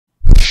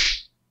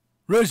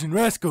Rush1n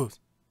Rascals.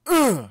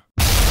 Ugh.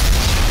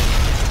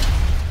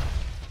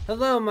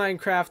 Hello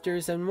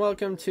Minecrafters, and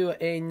welcome to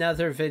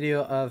another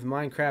video of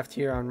Minecraft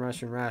here on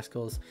Rush1n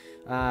Rascals.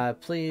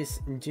 Please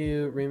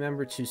do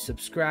remember to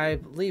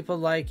subscribe, leave a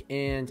like,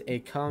 and a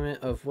comment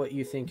of what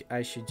you think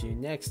I should do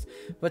next.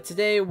 But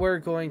today we're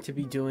going to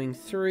be doing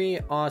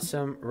 3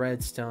 awesome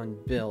redstone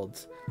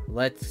builds.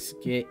 Let's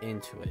get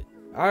into it.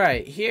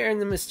 Alright, here in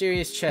the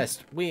mysterious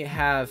chest we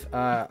have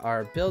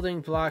our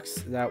building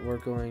blocks that we're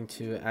going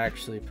to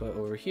actually put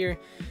over here.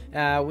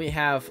 We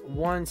have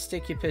 1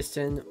 sticky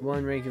piston,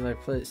 1 regular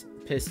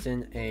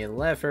piston, a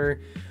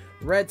lever,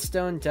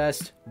 redstone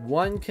dust,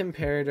 1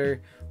 comparator,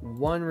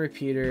 1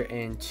 repeater,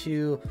 and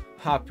 2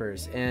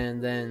 hoppers.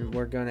 And then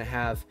we're going to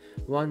have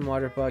 1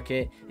 water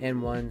bucket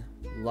and 1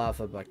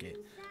 lava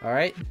bucket.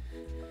 Alright?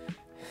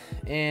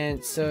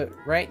 And so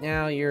right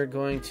now you're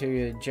going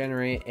to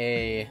generate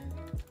a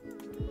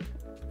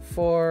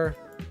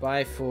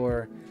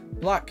 4x4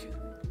 block,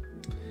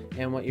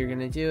 and what you're going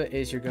to do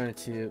is you're going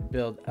to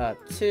build up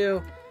 2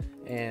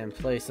 and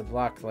place a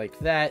block like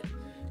that,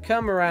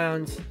 come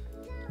around.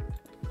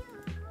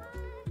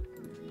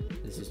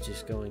 This is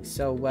just going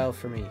so well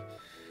for me.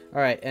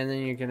 Alright, and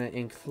then you're going to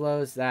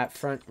enclose that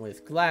front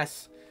with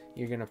glass.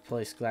 You're going to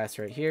place glass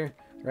right here,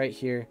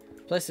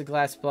 place a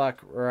glass block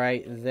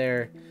right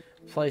there,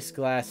 place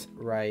glass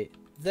right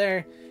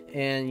there,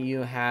 and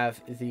you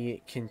have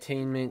the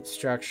containment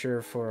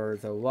structure for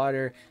the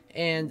water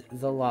and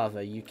the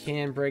lava. You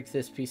can break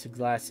this piece of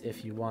glass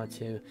if you want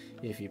to,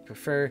 if you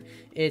prefer.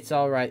 It's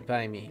alright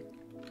by me.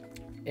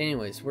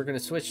 Anyways, we're going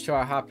to switch to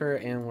our hopper,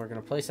 and we're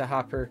going to place a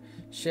hopper,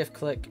 shift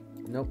click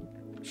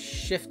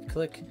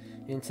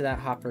into that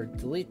hopper,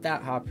 delete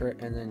that hopper,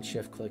 and then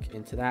shift click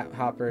into that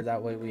hopper.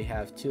 That way we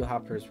have 2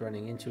 hoppers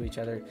running into each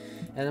other.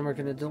 And then we're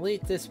going to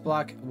delete this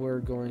block. We're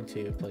going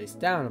to place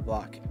down a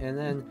block, and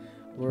then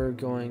we're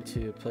going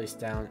to place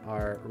down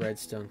our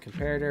redstone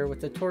comparator with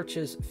the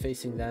torches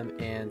facing them,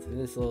 and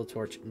this little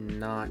torch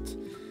not,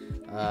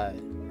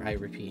 I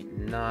repeat,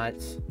 not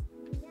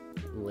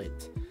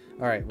lit.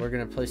 Alright, we're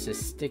going to place a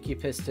sticky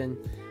piston,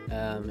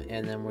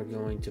 and then we're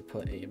going to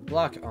put a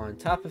block on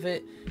top of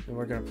it, and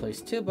we're going to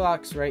place 2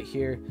 blocks right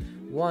here,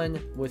 1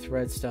 with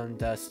redstone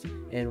dust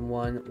and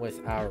 1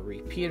 with our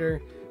repeater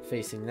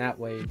facing that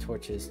way,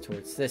 torches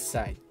towards this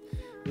side.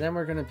 And then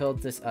we're going to build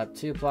this up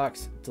 2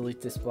 blocks,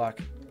 delete this block,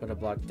 put a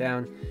block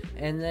down,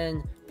 and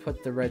then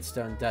put the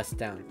redstone dust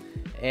down.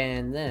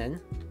 And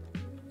then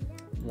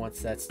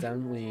once that's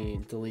done, we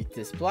delete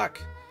this block,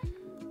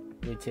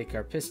 we take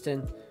our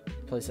piston,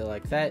 place it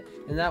like that,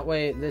 and that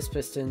way this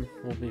piston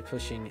will be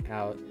pushing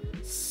out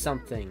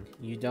something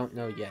you don't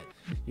know yet.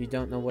 You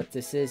don't know what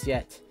this is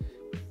yet.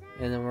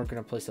 And then we're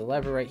going to place a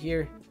lever right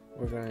here.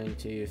 We're going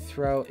to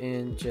throw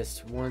in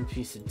just 1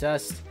 piece of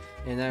dust,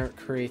 and that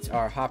creates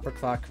our hopper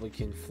clock. We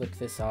can flick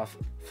this off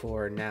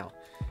for now.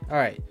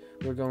 Alright,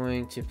 we're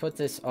going to put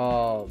this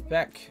all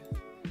back,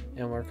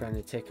 and we're going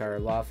to take our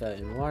lava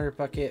and water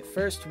bucket.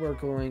 First, we're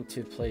going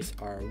to place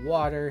our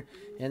water,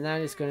 and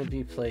that is going to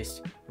be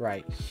placed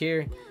right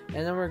here.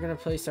 And then we're going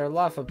to place our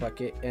lava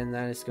bucket, and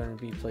that is going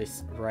to be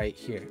placed right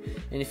here.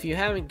 And if you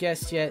haven't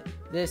guessed yet,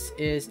 this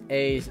is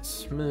a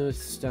smooth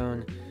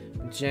stone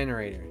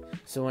generator.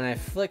 So when I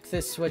flick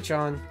this switch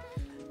on,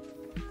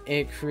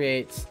 it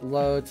creates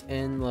loads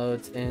and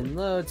loads and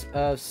loads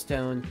of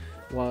stone.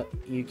 Well,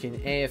 you can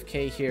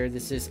AFK here.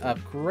 This is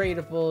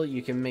upgradable.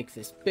 You can make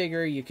this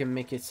bigger. You can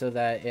make it so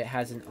that it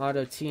has an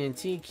auto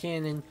TNT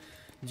cannon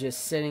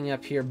just sitting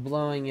up here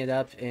blowing it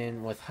up,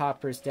 and with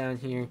hoppers down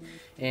here.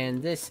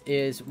 And this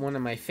is one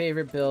of my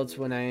favorite builds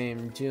when I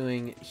am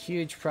doing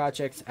huge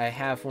projects. I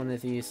have one of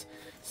these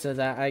so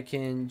that I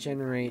can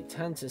generate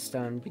tons of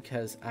stone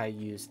because I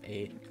use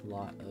a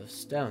lot of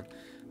stone.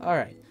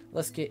 Alright,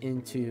 let's get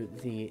into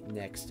the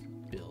next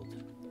build.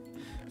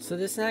 So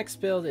this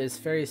next build is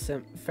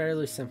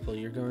fairly simple.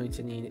 You're going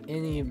to need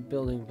any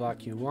building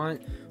block you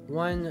want,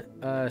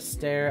 1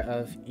 stair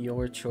of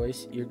your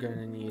choice. You're going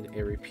to need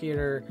a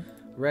repeater,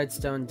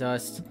 redstone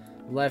dust,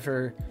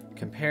 lever,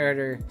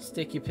 comparator,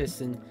 sticky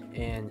piston,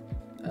 and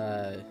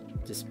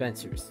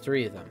dispensers,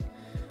 3 of them.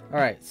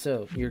 Alright,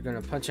 so you're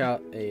going to punch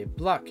out a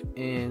block,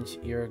 and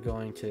you're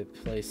going to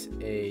place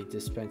a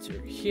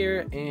dispenser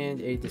here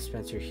and a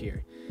dispenser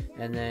here.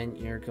 And then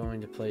you're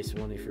going to place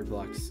 1 of your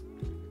blocks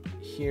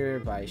here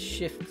by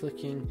shift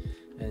clicking,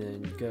 and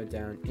then go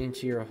down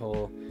into your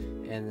hole,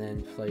 and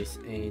then place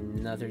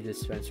another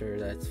dispenser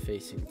that's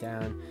facing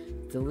down.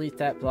 Delete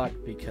that block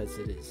because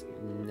it is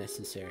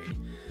necessary.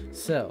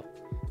 So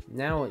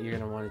now what you're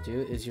going to want to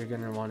do is you're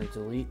going to want to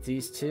delete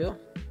these 2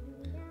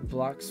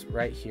 blocks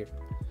right here.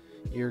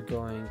 You're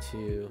going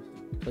to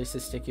place a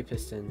sticky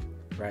piston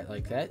right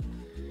like that,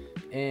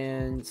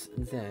 and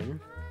then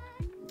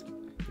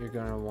you're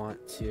going to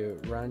want to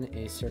run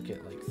a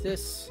circuit like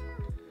this.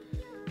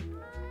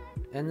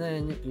 And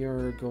then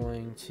you're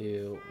going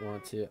to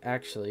want to,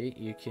 actually,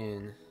 you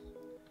can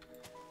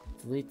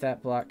delete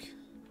that block,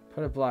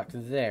 put a block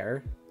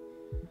there,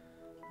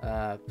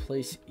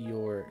 place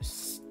your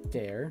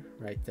stair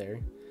right there,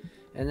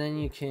 And then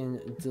you can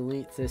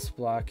delete this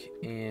block,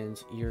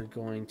 and you're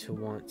going to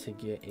want to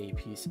get a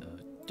piece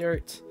of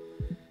dirt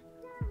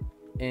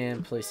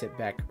and place it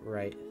back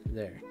right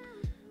there,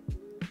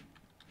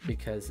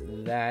 because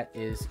that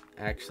is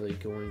actually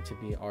going to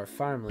be our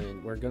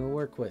farmland we're going to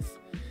work with.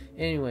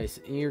 Anyways,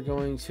 you're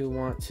going to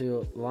want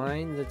to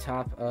line the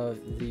top of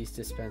these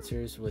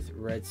dispensers with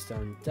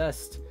redstone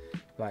dust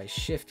by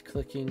shift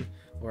clicking,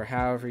 or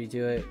however you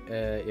do it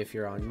if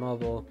you're on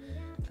mobile.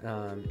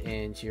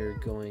 And you're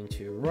going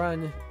to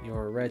run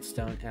your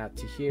redstone out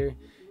to here,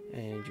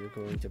 and you're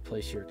going to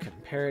place your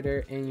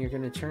comparator, and you're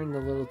going to turn the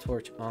little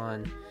torch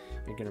on.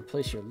 You're going to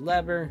place your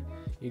lever,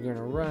 you're going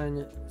to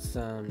run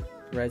some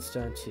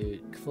redstone to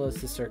close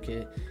the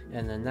circuit,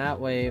 and then that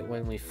way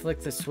when we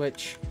flick the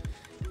switch,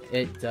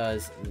 it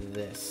does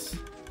this.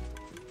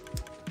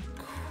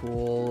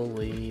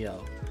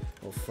 Coolio.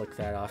 We'll flick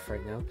that off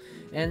right now.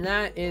 And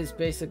that is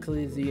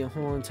basically the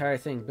whole entire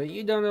thing, but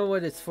you don't know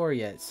what it's for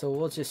yet, so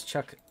we'll just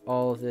chuck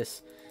all of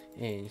this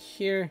in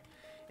here,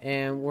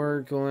 and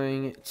we're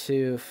going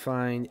to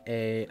find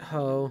a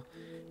hoe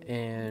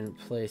and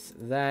place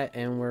that,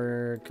 and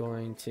we're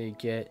going to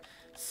get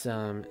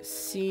some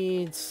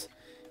seeds,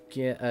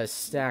 get a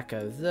stack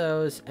of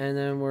those, and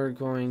then we're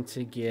going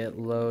to get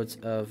loads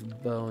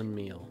of bone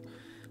meal.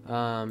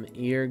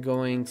 You're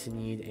going to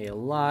need a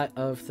lot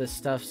of the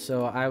stuff,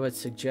 so I would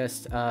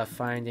suggest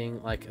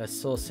finding like a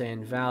soul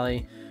sand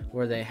valley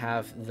where they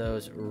have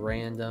those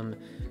random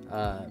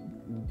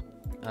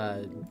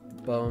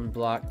bone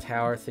block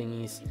tower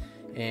thingies,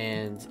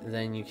 and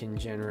then you can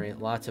generate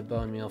lots of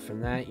bone meal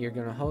from that. You're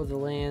gonna hoe the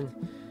land,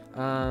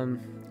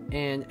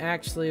 and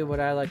actually what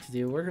I like to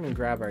do, we're gonna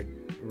grab our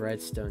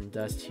redstone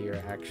dust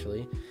here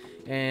actually.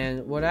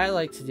 And what I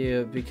like to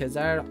do, because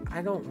I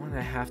don't want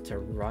to have to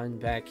run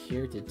back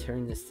here to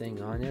turn this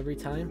thing on every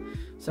time,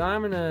 so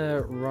I'm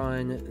gonna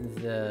run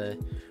the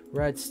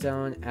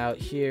redstone out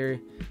here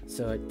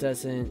so it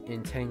doesn't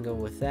entangle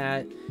with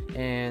that,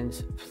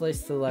 and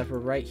place the lever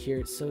right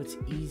here so it's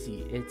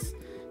easy. It's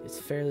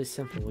fairly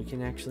simple. We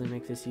can actually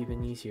make this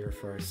even easier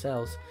for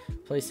ourselves.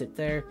 Place it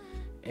there,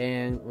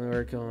 and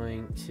we're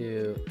going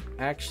to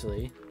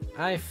actually,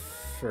 I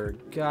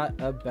forgot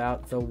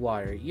about the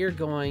water. You're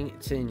going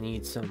to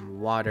need some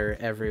water,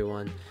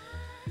 everyone.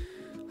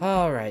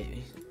 Alright,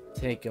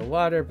 take a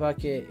water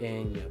bucket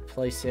and you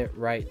place it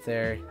right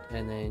there,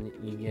 and then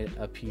you get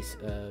a piece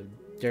of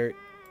dirt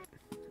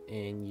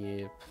and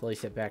you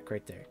place it back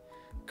right there.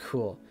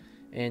 Cool.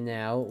 And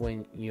now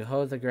when you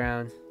hoe the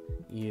ground,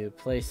 you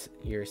place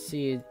your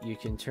seed. You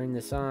can turn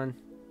this on,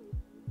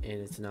 and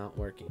it's not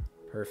working.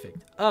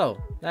 Perfect. Oh,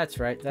 that's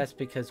right. That's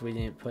because we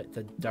didn't put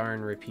the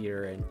darn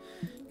repeater in.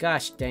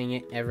 Gosh dang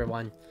it,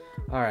 everyone.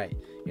 Alright,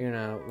 you're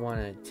gonna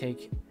want to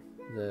take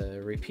the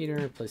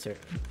repeater, place it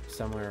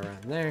somewhere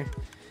around there,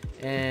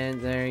 and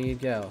there you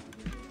go.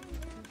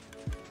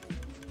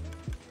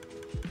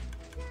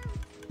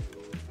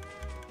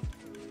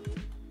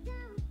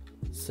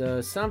 So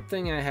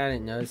something I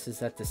hadn't noticed is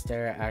that the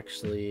stair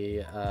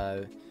actually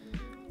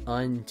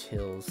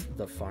untills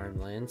the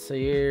farmland, so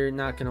you're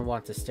not going to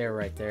want the stair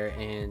right there,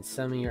 and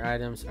some of your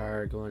items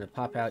are going to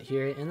pop out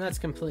here, and that's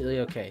completely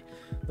okay.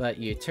 But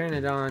you turn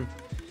it on,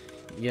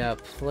 you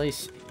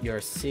place your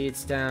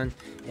seeds down,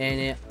 and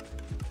it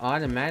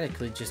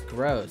automatically just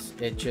grows.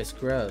 It just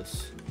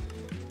grows,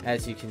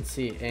 as you can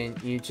see,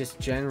 and you just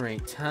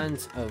generate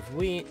tons of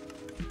wheat.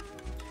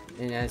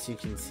 And as you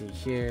can see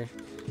here,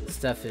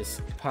 stuff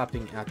is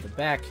popping out the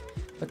back.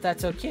 But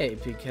that's okay,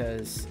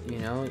 because you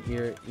know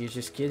you're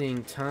just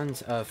getting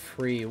tons of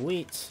free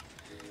wheat.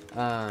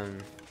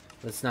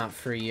 It's not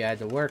free, you had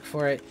to work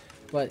for it,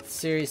 but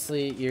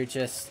seriously, you're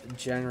just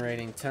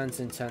generating tons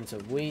and tons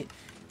of wheat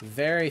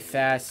very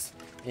fast.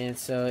 And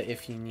so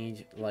if you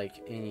need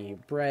like any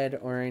bread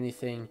or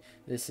anything,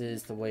 this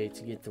is the way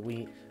to get the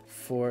wheat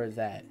for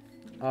that.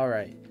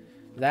 Alright,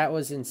 that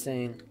was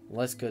insane.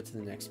 Let's go to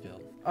the next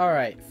build.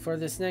 Alright, for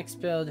this next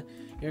build,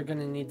 you're going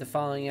to need the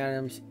following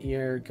items.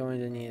 You're going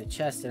to need a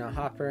chest and a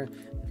hopper,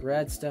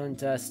 redstone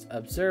dust,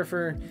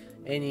 observer,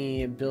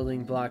 any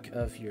building block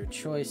of your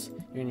choice.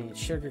 You're going to need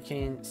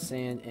sugarcane,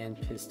 sand,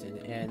 and piston.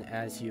 And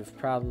as you've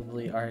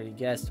probably already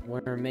guessed,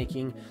 we're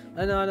making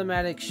an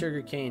automatic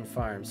sugarcane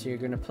farm. So you're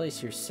going to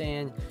place your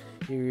sand.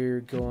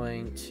 You're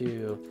going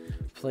to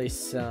place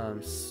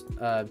some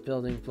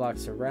building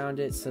blocks around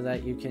it so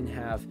that you can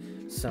have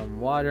some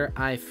water.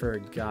 I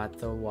forgot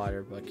the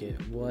water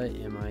bucket. What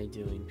am I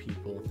doing,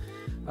 people?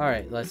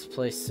 Alright, let's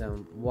place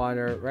some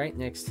water right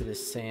next to the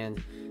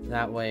sand.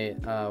 That way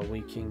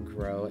we can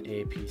grow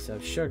a piece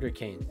of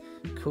sugarcane.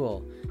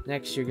 Cool.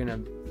 Next, you're going to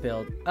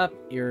build up.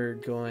 You're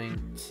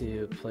going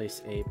to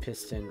place a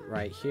piston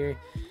right here.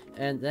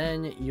 And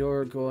then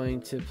you're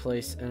going to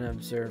place an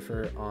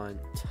observer on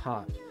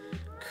top.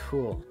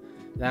 Cool.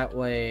 That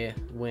way,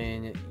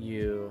 when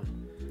you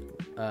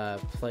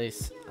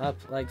place up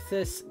like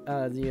this,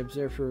 the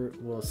observer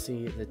will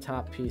see the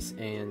top piece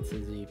and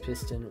the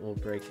piston will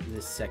break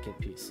this second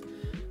piece.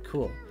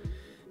 Cool.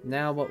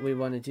 Now what we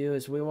want to do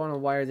is we want to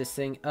wire this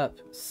thing up.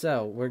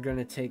 So we're going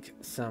to take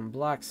some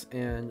blocks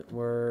and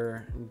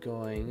we're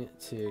going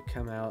to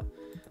come out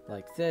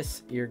like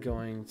this. You're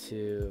going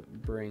to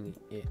bring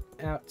it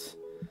out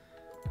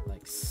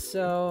like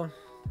so,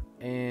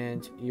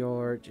 and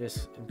you're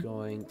just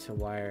going to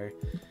wire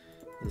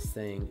this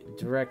thing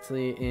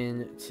directly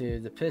into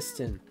the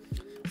piston.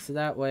 So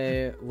that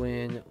way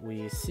when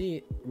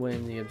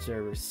the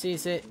observer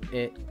sees it,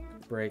 it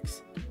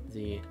breaks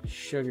the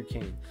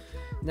sugarcane.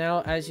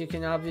 Now, as you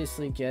can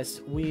obviously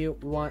guess, we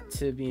want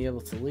to be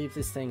able to leave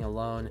this thing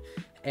alone,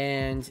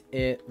 and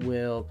it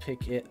will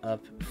pick it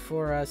up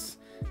for us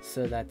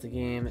so that the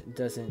game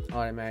doesn't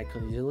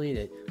automatically delete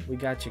it. We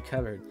got you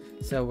covered.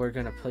 So we're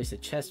going to place a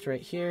chest right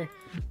here,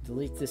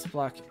 delete this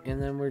block,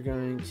 and then we're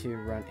going to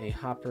run a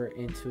hopper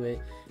into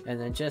it. And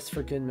then just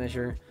for good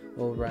measure,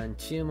 we'll run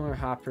 2 more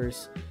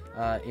hoppers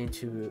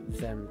into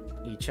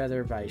each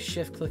other by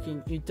shift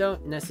clicking. You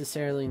don't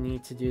necessarily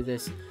need to do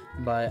this,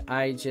 but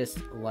I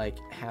just like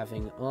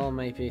having all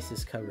my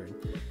bases covered.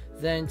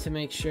 Then to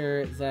make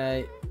sure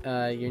that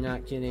you're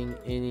not getting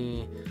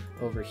any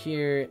over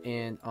here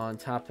and on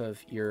top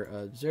of your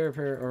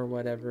observer or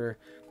whatever,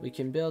 we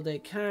can build a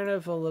kind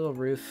of a little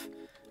roof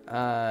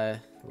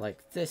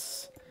like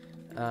this.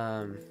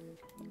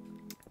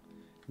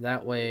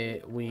 That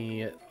way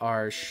we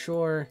are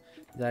sure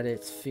that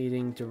it's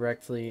feeding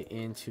directly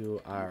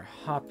into our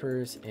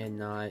hoppers and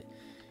not,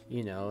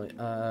 you know,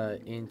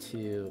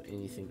 into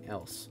anything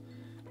else.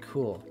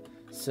 Cool.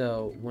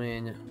 So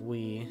when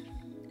we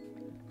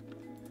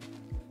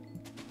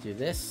do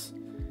this,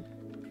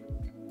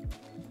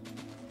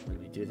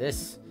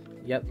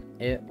 yep,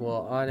 it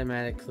will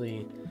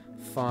automatically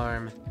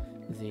farm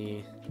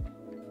the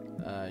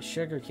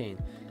sugarcane.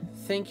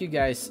 Thank you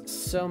guys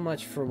so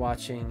much for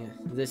watching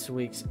this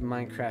week's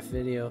Minecraft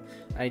video.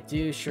 I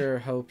do sure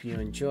hope you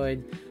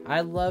enjoyed.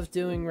 I love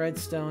doing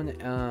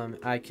redstone.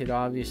 I could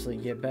obviously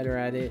get better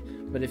at it,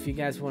 but if you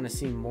guys want to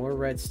see more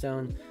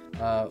redstone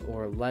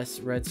or less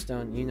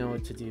redstone, you know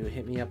what to do.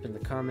 Hit me up in the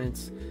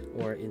comments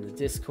or in the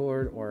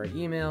Discord or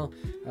email.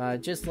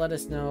 Just let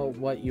us know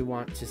what you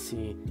want to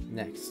see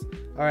next.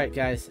 Alright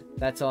guys,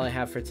 that's all I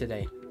have for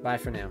today. Bye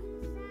for now.